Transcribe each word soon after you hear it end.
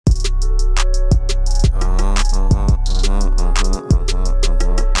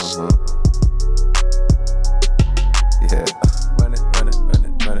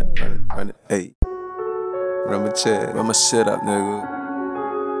check. Run my shit up, nigga.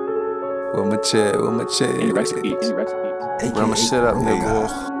 With my check. Run my shit up, nigga.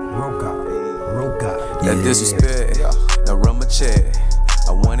 That disrespect. Now run my check.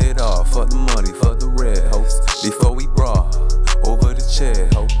 I want it all. Fuck the money, fuck the red. Before we brought over the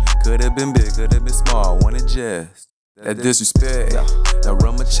check. Could've been big, could've been small. Wanted just that disrespect. Now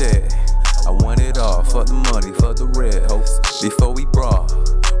run my check. I want it all. Fuck the money, fuck the red. Before we brought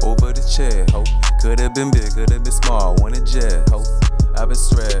over the check. Could've been big, could've been small. Wanted just. I've been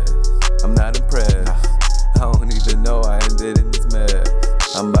stressed. I'm not impressed. I don't even know I ended in this mess.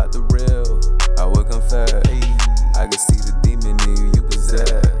 I'm about the real. I will confess. I can see the demon in you, you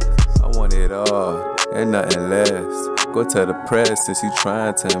possess. I want it all and nothing less. Go to the press since you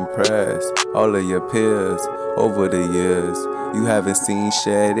trying to impress all of your peers over the years. You haven't seen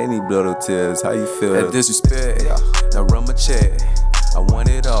shed any blood or tears. How you feel? That disrespect. Now run my check. I want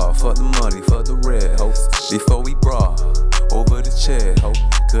it all. Fuck the money, fuck the red. Before we brought over the check.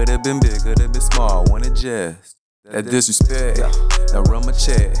 Could've been big, could've been small. Wanted just that disrespect. Now run my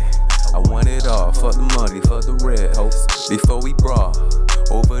check. I want it all. Fuck the money, fuck the red. Before we brought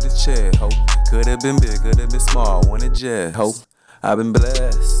over the check. Could've been big, could've been small. Wanted just. I've been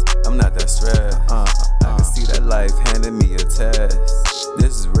blessed. I'm not that stressed. I can see that life handing me a test.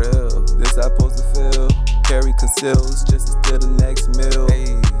 This is real. This I supposed to feel. Carry conceals just to steal the next meal.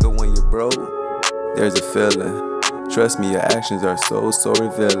 But when you're broke, there's a feeling. Trust me, your actions are so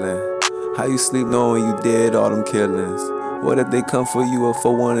revealing. How you sleep knowing you did all them killings? What if they come for you or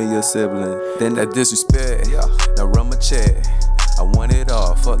for one of your siblings? Then that disrespect. Now run my check. I want it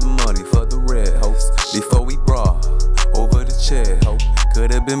all. Fuck the money, fuck the red. Before we brought over the check.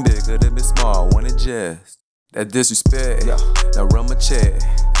 Could've been big, could've been small. Wanted just that disrespect. Now run my check.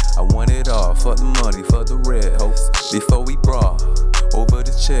 I want it all. Fuck the money, fuck the red. Before we brought over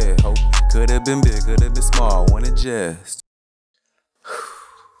the check. Could've been big, could've been small. Wanted just.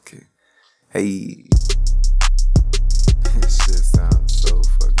 Okay. Hey. This shit sounds so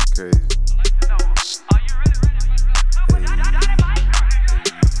fucking crazy.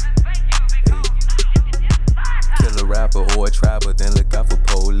 Kill a rapper or a trapper, then look out for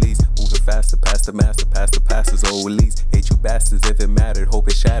police. Moving faster, past the master, past the pastor's old lease. Hate you bastards if it mattered, hope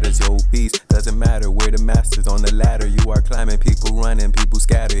it shatters your peace. Doesn't matter, we're the masters on the ladder. You are climbing, people running, people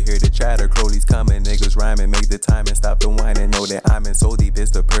scatter. Hear the chatter, Crowley's coming, niggas rhyming. Make the time and stop the whining. Know that I'm in so deep,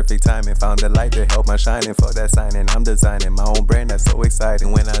 it's the perfect timing. Found the light to help my shining. Fuck that signing, I'm designing my own brand, that's so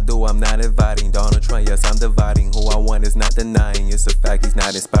exciting. When I do, I'm not inviting Donald Trump, yes, I'm dividing. Who I want is not denying, it's a fact, he's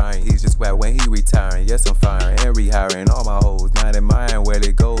not inspiring. He's just whack when he retiring, yes, I'm firing and rehiring all my hoes. Not admiring where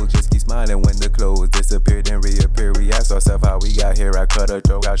they go, just keep smiling when the clothes disappear, then reappear. We ask ourselves how we got here. I cut a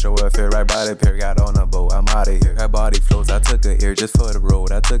joke, I show a fear right by the pier. Got on a boat, I'm out of here. Her body flows, I took a ear just for the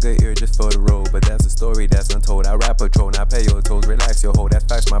road. I took a ear just for the road, but that's a story that's untold. I rap patrol, now pay your tolls, relax your hoe. That's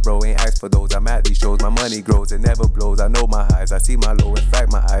facts, my bro, ain't asked for those. I'm at these shows, my money grows, it never blows. I know my highs, I see my low. In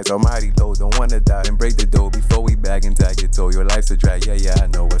fact, my eyes are mighty low. Don't wanna die and break the dough before we bag and tag it. So your life's a drag, yeah, I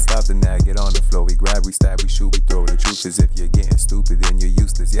know. But stop the nag, get on the floor. We grab, we stab, we shoot, we throw. The truth is, if you're getting stupid, then you're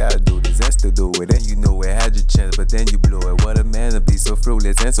useless. Yeah, I do this and still do it. And you know it had your chance, but then you blew it. What a man to be so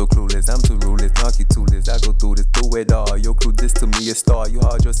fruitless and so clueless. I'm too ruthless, knocky toothless. I go through this, through it all. Your crew, this to me a star. You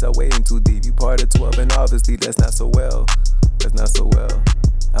hauled yourself way in too deep. You part of 12, and obviously that's not so well. That's not so well.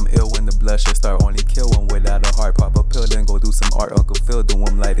 I'm ill when the blood should start. Only kill one without a heart. Pop a pill, then go do some art. Uncle Phil do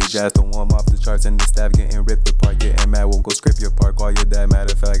them like they jazz. Don't warm off the charts, and the staff getting ripped apart. Getting mad, won't go script your part. Call your dad,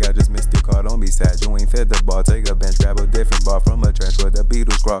 matter of fact, I just missed your call. Don't be sad, you ain't fed the ball. Take a bench, grab a different bar from a trench where the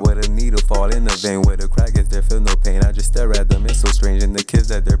Beatles crawl. With a needle fall in the vein, where the crack is there, feel no pain. I just stare at them, it's so strange. And the kids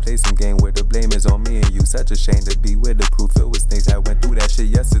that they're play some game where the blame is on me and you. Such a shame to be with a crew filled with snakes. I went through that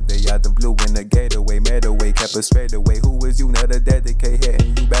shit yesterday. Out the blue in the gateway, made away, kept it straight away. Who was you? Now the dead